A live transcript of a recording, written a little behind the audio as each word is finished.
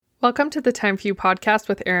Welcome to the Time for You podcast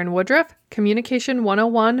with Erin Woodruff, Communication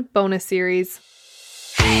 101 bonus series.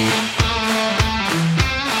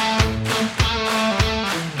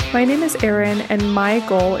 My name is Erin, and my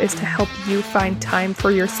goal is to help you find time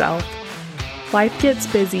for yourself. Life gets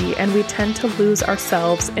busy, and we tend to lose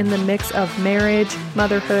ourselves in the mix of marriage,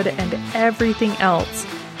 motherhood, and everything else.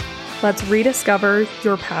 Let's rediscover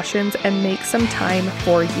your passions and make some time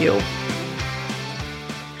for you.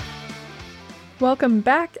 Welcome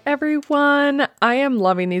back, everyone. I am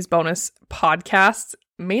loving these bonus podcasts,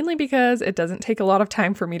 mainly because it doesn't take a lot of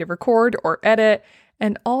time for me to record or edit.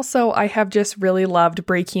 And also, I have just really loved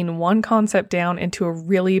breaking one concept down into a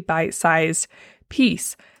really bite-sized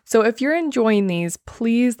piece. So if you're enjoying these,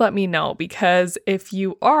 please let me know, because if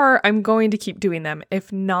you are, I'm going to keep doing them.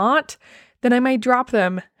 If not, then I might drop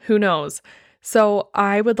them. Who knows? So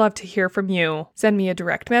I would love to hear from you. Send me a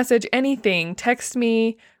direct message, anything, text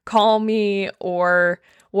me, call me, or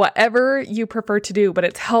whatever you prefer to do, but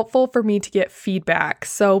it's helpful for me to get feedback.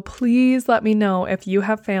 So please let me know if you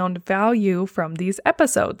have found value from these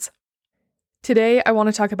episodes. Today, I want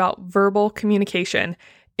to talk about verbal communication.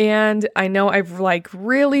 And I know I've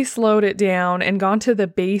really slowed it down and gone to the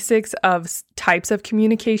basics of types of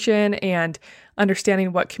communication and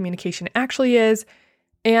understanding what communication actually is.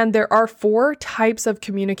 And there are 4 types of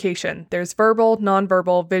communication. There's verbal,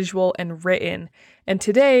 nonverbal, visual, and written. And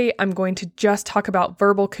today I'm going to just talk about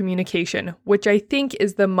verbal communication, which I think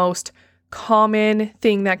is the most common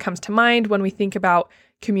thing that comes to mind when we think about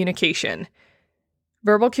communication.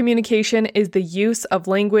 Verbal communication is the use of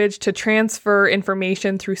language to transfer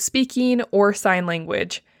information through speaking or sign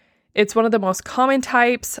language. It's one of the most common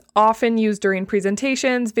types, often used during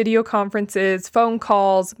presentations, video conferences, phone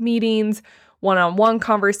calls, meetings, one-on-one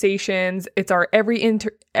conversations. It's our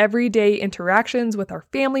everyday interactions with our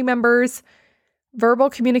family members.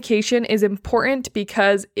 Verbal communication is important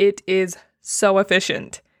because it is so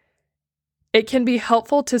efficient. It can be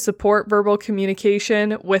helpful to support verbal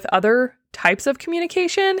communication with other types of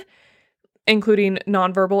communication, including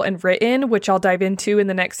nonverbal and written, which I'll dive into in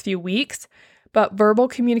the next few weeks. But verbal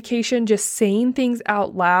communication, just saying things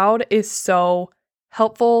out loud, is so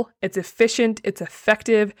helpful. It's efficient. It's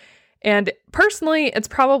effective. And personally, it's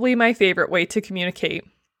probably my favorite way to communicate.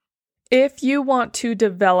 If you want to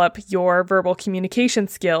develop your verbal communication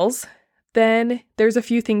skills, then there's a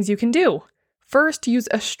few things you can do. First, use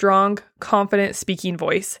a strong, confident speaking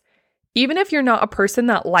voice. Even if you're not a person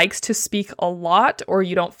that likes to speak a lot, or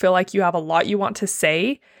you don't feel like you have a lot you want to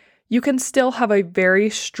say, you can still have a very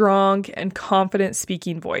strong and confident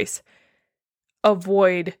speaking voice.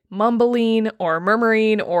 Avoid mumbling or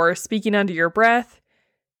murmuring or speaking under your breath.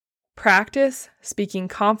 Practice speaking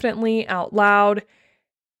confidently out loud,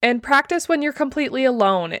 and practice when you're completely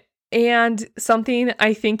alone. And something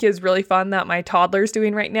I think is really fun that my toddler's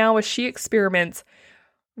doing right now is she experiments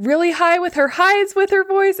really high with her highs with her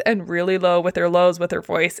voice and really low with her lows with her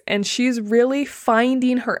voice. And she's really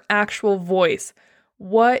finding her actual voice.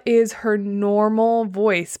 What is her normal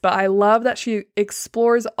voice? But I love that she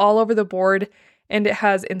explores all over the board, and it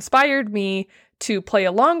has inspired me to play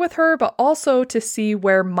along with her, but also to see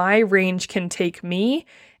where my range can take me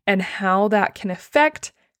and how that can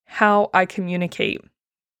affect how I communicate.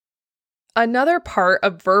 Another part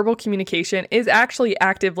of verbal communication is actually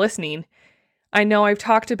active listening. I know I've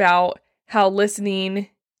talked about how listening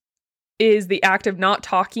is the act of not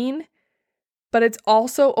talking, but it's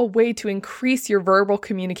also a way to increase your verbal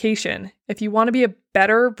communication. If you want to be a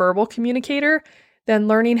better verbal communicator, then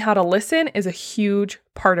learning how to listen is a huge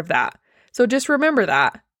part of that. So just remember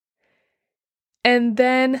that. And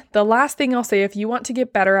then the last thing I'll say, if you want to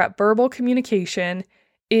get better at verbal communication,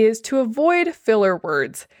 is to avoid filler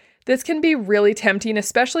words. This can be really tempting,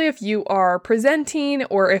 especially if you are presenting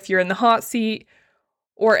or if you're in the hot seat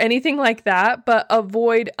or anything like that, but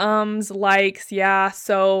avoid ums, likes, yeah,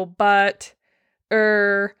 so, but,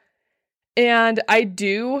 and I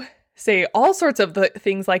do say all sorts of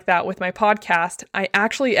things like that with my podcast. I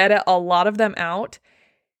actually edit a lot of them out.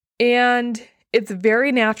 And it's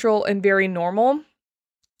very natural and very normal.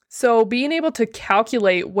 So being able to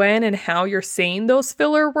calculate when and how you're saying those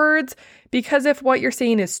filler words, because if what you're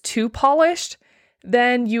saying is too polished,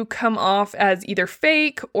 then you come off as either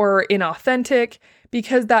fake or inauthentic,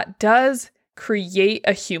 because that does create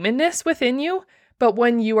a humanness within you. But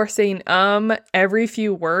when you are saying every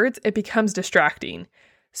few words, it becomes distracting.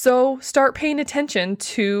 So start paying attention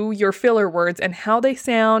to your filler words and how they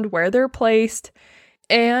sound, where they're placed.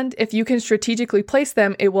 And if you can strategically place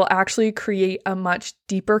them, it will actually create a much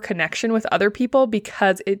deeper connection with other people,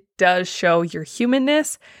 because it does show your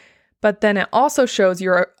humanness, but then it also shows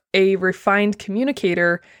you're a refined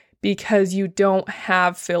communicator because you don't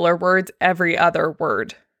have filler words every other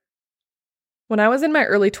word. When I was in my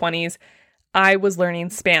early 20s, I was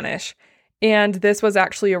learning Spanish, and this was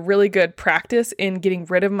actually a really good practice in getting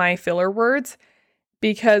rid of my filler words,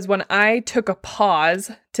 because when I took a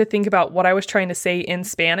pause to think about what I was trying to say in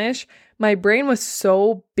Spanish, my brain was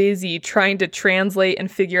so busy trying to translate and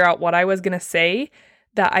figure out what I was going to say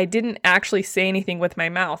that I didn't actually say anything with my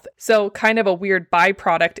mouth. So kind of a weird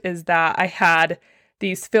byproduct is that I had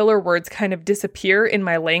these filler words kind of disappear in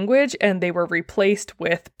my language, and they were replaced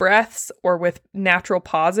with breaths or with natural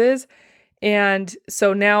pauses. And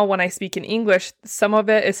so now when I speak in English, some of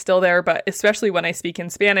it is still there, but especially when I speak in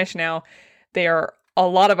Spanish now, a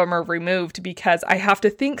lot of them are removed because I have to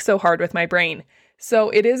think so hard with my brain. So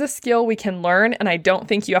it is a skill we can learn, and I don't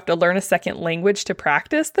think you have to learn a second language to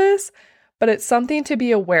practice this, but it's something to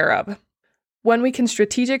be aware of. When we can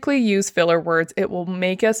strategically use filler words, it will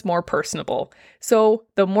make us more personable. So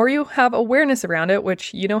the more you have awareness around it,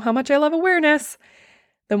 which you know how much I love awareness,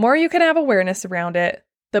 the more you can have awareness around it,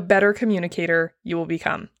 the better communicator you will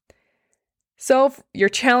become. So your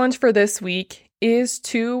challenge for this week is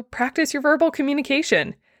to practice your verbal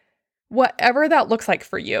communication, whatever that looks like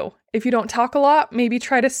for you. If you don't talk a lot, maybe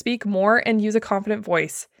try to speak more and use a confident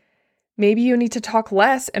voice. Maybe you need to talk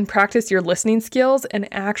less and practice your listening skills and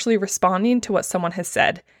actually responding to what someone has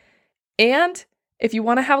said. And if you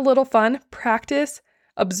want to have a little fun, practice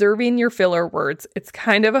observing your filler words. It's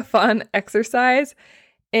kind of a fun exercise,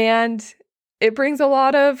 and it brings a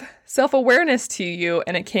lot of self-awareness to you,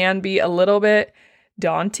 and it can be a little bit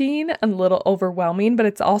daunting and a little overwhelming, but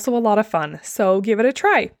it's also a lot of fun. So give it a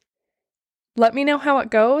try. Let me know how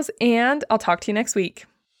it goes, and I'll talk to you next week.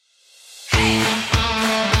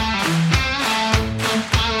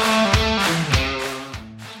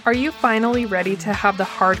 Are you finally ready to have the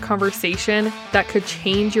hard conversation that could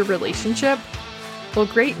change your relationship? Well,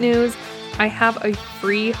 great news. I have a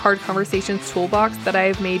free hard conversations toolbox that I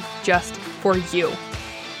have made just for you.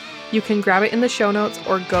 You can grab it in the show notes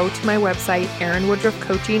or go to my website,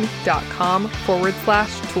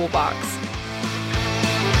 erinwoodruffcoaching.com/toolbox.